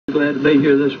glad to be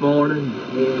here this morning.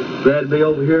 Glad to be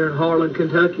over here in Harlan,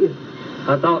 Kentucky.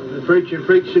 I thought the preacher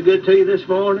preached so good to you this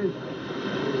morning.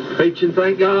 Preaching,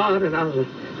 thank God. And I was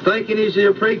thinking as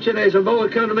you're preaching, there's a boy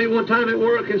come to me one time at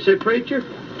work and said, "Preacher,"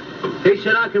 he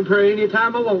said, "I can pray any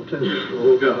time I want to."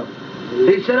 Oh, God.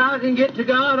 He said, "I can get to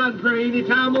God. I can pray any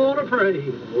time I want to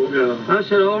pray." Oh, God. I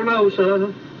said, "Oh, no,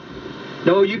 son.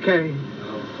 No, you can't."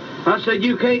 I said,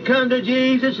 "You can't come to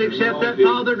Jesus except that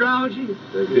Father draws you.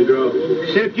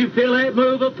 Except you feel that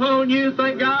move upon you,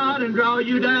 thank God, and draw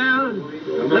you down.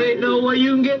 There ain't no way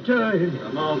you can get to Him.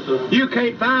 You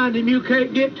can't find Him. You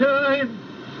can't get to Him.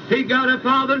 He got a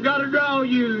Father, got to draw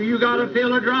you. You got to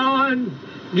feel a drawing.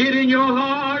 Get in your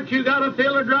heart. You got to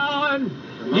feel a drawing.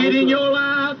 Get in your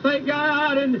life, thank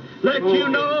God, and let you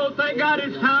know, thank God,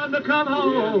 it's time to come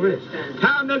home. It's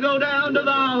time to go down to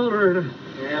the altar.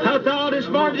 I thought this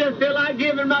morning I just feel like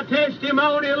giving my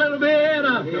testimony a little bit.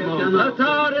 I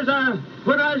thought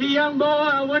when I was a young boy,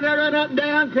 I went there and up and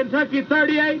down Kentucky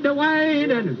 38 to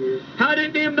Wayne, and I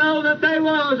didn't even know that there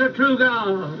was a true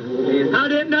God. I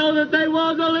didn't know that there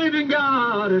was a living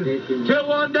God. Till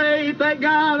one day, thank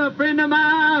God, a friend of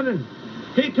mine,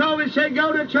 he told me, said,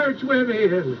 "Go to church with me."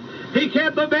 And he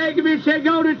kept begging me, said,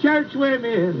 "Go to church with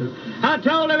me." And I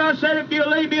told him, I said, "If you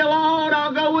leave me alone,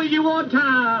 I'll go with you one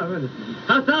time." And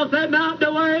I thought that night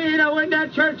the way, and I went to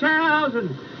that church house,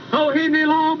 and Henry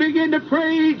Long began to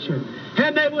preach.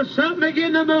 And there was something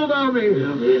begin to move on me.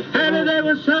 And there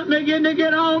was something begin to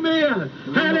get on me. And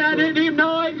I didn't even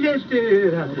know it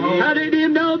existed. I didn't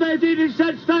even know there's any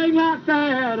such thing like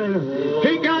that. And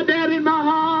He got that in my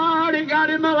heart. He got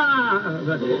in my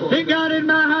life. He got in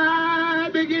my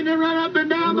heart. Began to run up and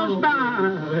down my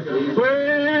spine.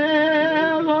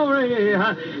 Well, glory.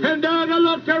 And Doug, I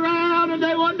looked around and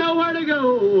they wasn't nowhere to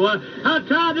go. I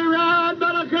tried to run,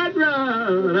 but I couldn't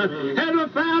run. And I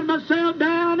found myself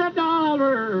down at the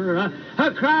altar. I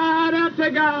cried out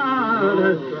to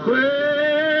God.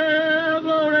 Well,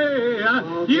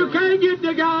 glory. You can't get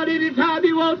to God anytime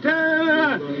you want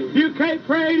to. You can't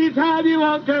pray anytime you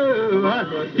want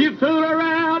to. You fool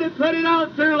around and put it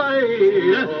off too late.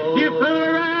 You fool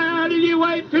around and you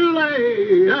wait too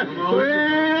late.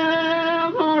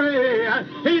 Well, glory.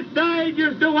 It's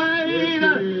dangerous to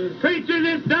wait. Preachers,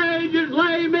 it's dangerous.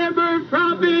 Lay members,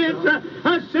 prophets,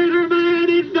 a sinner man,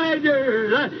 it's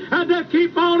dangerous. And to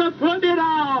keep on putting it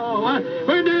on.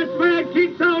 When this man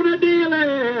keeps on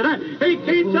dealing, he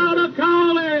keeps on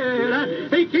calling,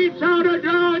 he keeps on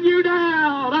drawing you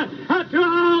down to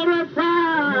all of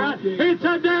prayer. It's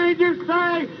a dangerous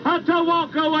thing to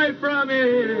walk away from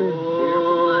it.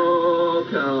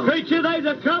 Oh, preacher, there's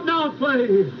a cutting off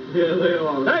place. Yeah, they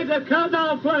are. There's a cutting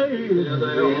off place. Yeah,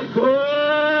 they are.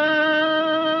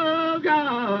 Oh,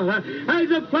 God.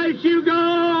 There's a place you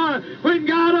go when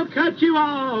God will cut you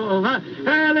off.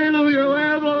 Hallelujah.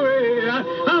 Well, glory.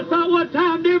 I thought one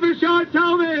time Denver Short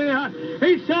told me,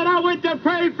 he said, I went to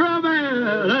pray for a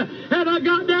man, and I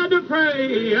got down to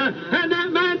pray, and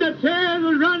that man, the tears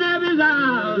was running out of his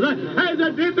eyes, as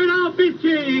a dripping off his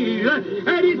cheeks,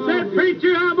 and he said,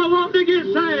 "Preacher, I'm a want to get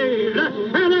saved,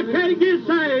 and I can't get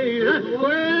saved."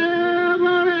 Well,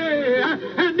 glory.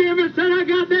 And Denver said, I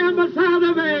got down beside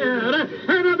the bed,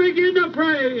 and I began to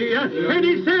pray, and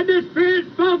he said, the Spirit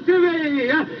spoke to me,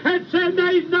 and said,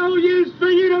 there's no use for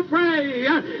you to pray.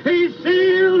 He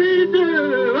sealed it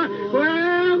new.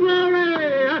 Well,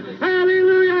 glory.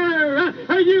 Hallelujah.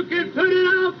 You can put it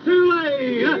off too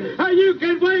late. You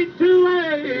can wait too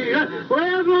late.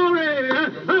 Well, glory.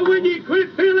 When you quit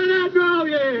feeling that draw,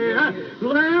 yeah.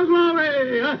 Well,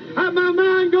 glory. My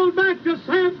mind goes back to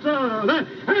Samson.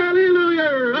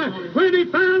 Hallelujah. When he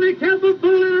finally kept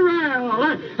fooling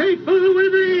around, he fooled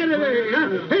with the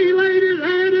enemy. He laid his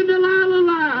hand in Delilah's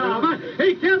lap.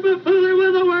 He kept fooling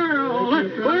with the world.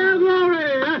 Well,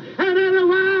 glory. And in a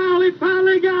while, he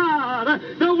finally got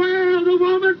the world, the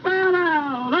woman fell out.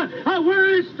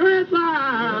 Where his strength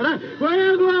lied.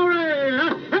 Well, glory.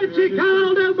 And she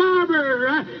called a barber,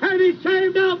 and he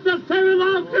shaved off the 7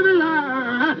 locks of his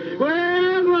hair.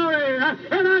 Well, glory.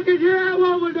 And I could hear that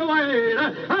woman away.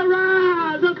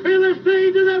 Arise, the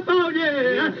Philistines and the bogey.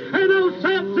 And old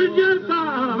Samson jumped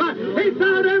off. He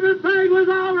thought everything was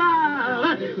all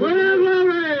right. Well,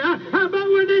 glory. But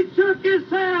when he shook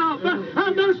himself,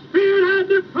 the Spirit had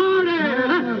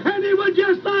departed. And he was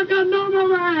just like a normal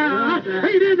man.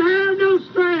 He didn't have no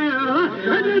strength.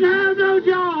 He didn't have no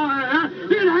joy.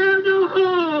 Didn't have no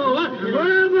hope.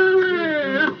 Well,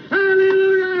 glory.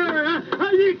 Hallelujah.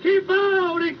 You keep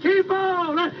on and keep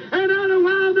on. And in a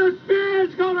while, the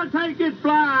Spirit's going to take its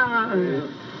flight.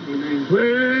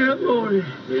 Well, glory.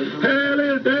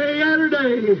 Hallelujah. Day after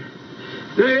day.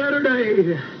 Day after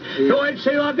day. Go and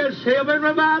see like I see I've been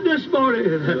revived this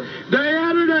morning. Day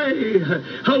after day,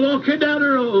 walking down the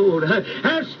road.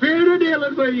 Has spirit of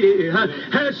dealing with you.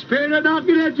 Has spirit of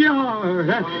knocking at your heart.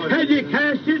 And you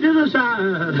cast it to the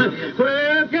side.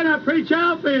 Well, can I preach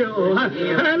out, Bill?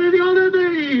 And it's going to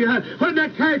be when the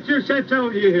cancer sets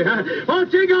on you.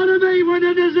 What's it going to be when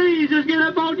the diseases get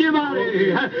up on your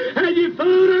body? And you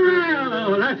fool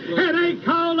around and ain't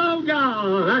called on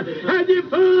God. And you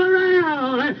fool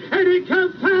around and it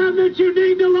comes time that you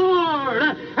need the Lord.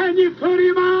 And you put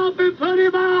him off and put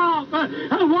him off.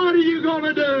 What are you going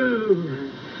to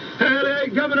do? Hell,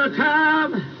 ain't coming a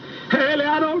time. Hell,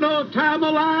 I don't know if time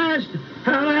will last.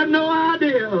 Hell, I have no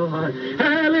idea.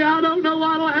 Hell, I don't know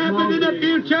what will happen in the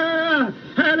future.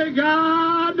 Hell,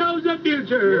 God knows the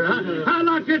future. I'd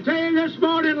like to tell you this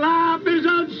morning, life is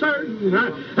uncertain,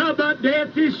 but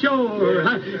death is sure.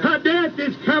 Death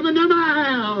is coming to my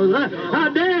house.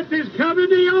 Death is coming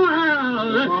to your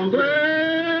house.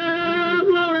 Well,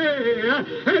 glory.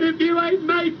 And if you ain't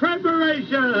made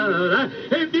preparation,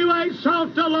 if you ain't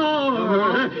sought the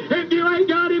Lord, if you ain't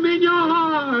got him in your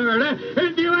heart,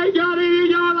 if you ain't got him in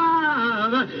your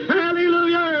life,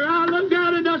 hallelujah. I look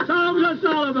down at the Songs of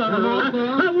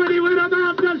Solomon when he went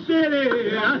about the city,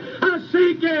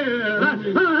 seeking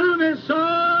of his soul,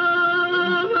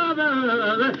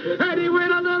 and he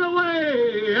went a little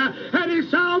way, and he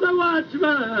saw the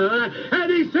watchman,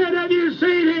 and he said, have you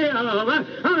seen him,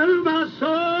 whom my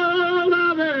soul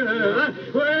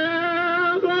loveth?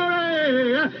 Well,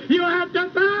 glory, you have to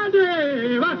find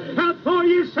him for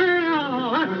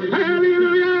yourself.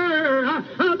 Hallelujah.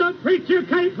 The preacher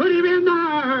can't put him in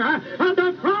there.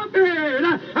 The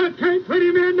prophet can't put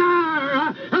him in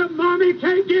there. Mommy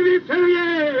can't give him to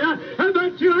you.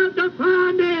 But you have to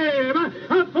find him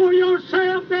for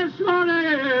yourself this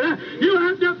morning. You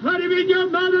have to put him in your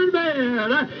mother's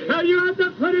bed. You have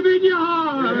to put him in your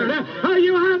heart.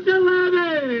 You have to love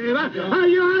him.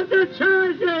 You have to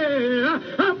cherish him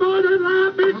more than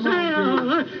life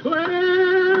itself.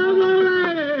 Well,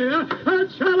 glory,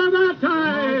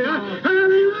 Chalabatai,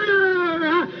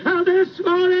 hallelujah. This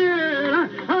morning,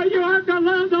 you have to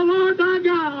love the Lord thy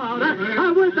God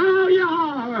with all your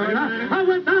heart,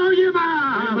 with all your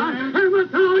mind, and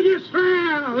with all your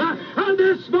strength.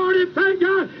 This morning, thank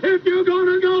God, if you're going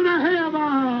to go to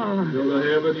heaven. Go to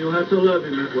heaven, you'll have to love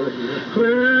him that way.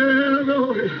 Well,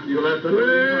 glory. You'll have to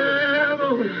love him.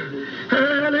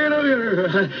 Well,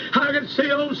 hallelujah. I could see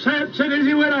old Samson as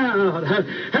he went out.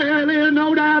 Hallelujah,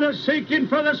 no doubt of seeking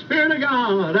for the Spirit of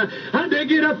God. To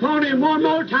get upon him one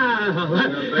more time.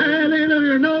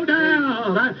 Hallelujah, no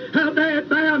doubt. They had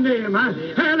bound him.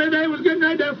 Hallelujah, they was getting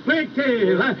ready to afflict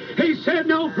him. He said,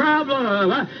 no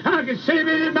problem. I can see him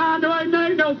in his mind doing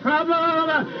that, no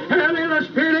problem. Hallelujah, the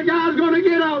Spirit of God's going to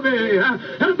get on me.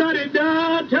 But it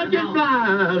done took his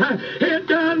blind. It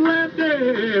done left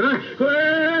him.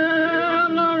 Well,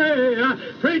 glory.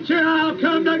 Preacher, I'll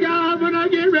come to God when I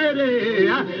get ready.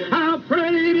 I'll pray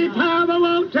any time I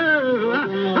want to.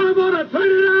 I'm going to put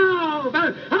it off.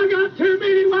 I got too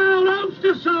many wild oats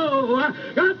to sow.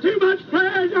 Got too much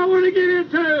pleasure I want to get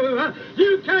into.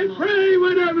 You can pray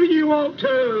whenever you want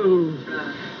to.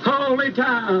 Holy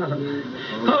time.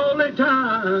 Holy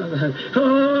time.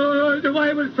 Oh, the way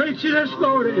it was preaching this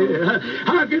morning,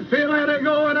 I could feel that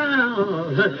going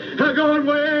out. Going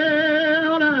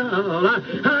well down.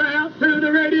 Out through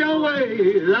the radio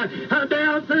waves.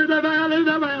 Down through the valley of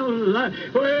the mountains.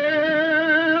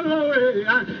 Well, glory.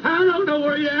 I don't know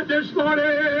where you're at this morning.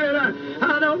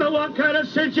 I don't know what kind of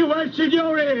situation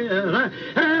you're in.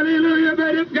 Hallelujah.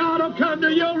 But if God will come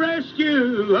to your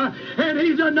rescue, and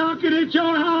he's a-knocking at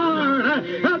your heart,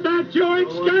 that's your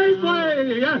escape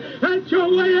way. That's your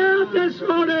way out this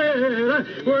morning.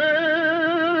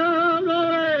 Well,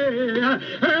 glory.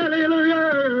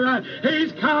 Hallelujah.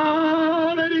 He's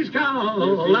called and he's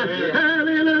called.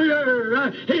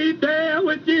 Hallelujah. He dealt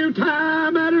with you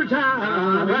time after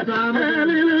time.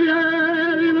 Hallelujah.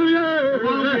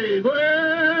 Hallelujah.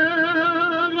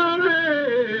 Well,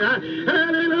 glory.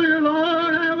 Hallelujah,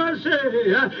 Lord, have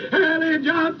mercy. Hallelujah,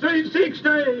 John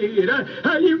 3:16.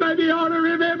 You maybe ought to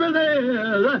remember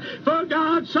this. For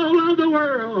God so loved the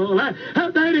world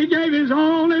that he gave his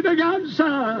only begotten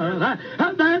Son,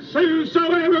 that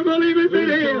whosoever believeth in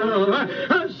him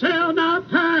shall not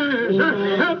perish,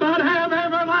 but have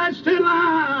everlasting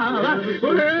life.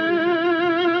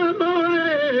 Well,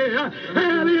 boy,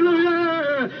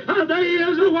 hallelujah. There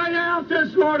is a way out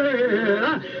this morning.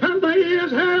 There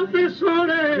is help this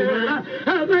morning.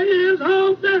 There is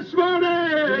hope this morning.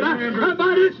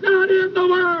 But it's not in the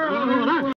world.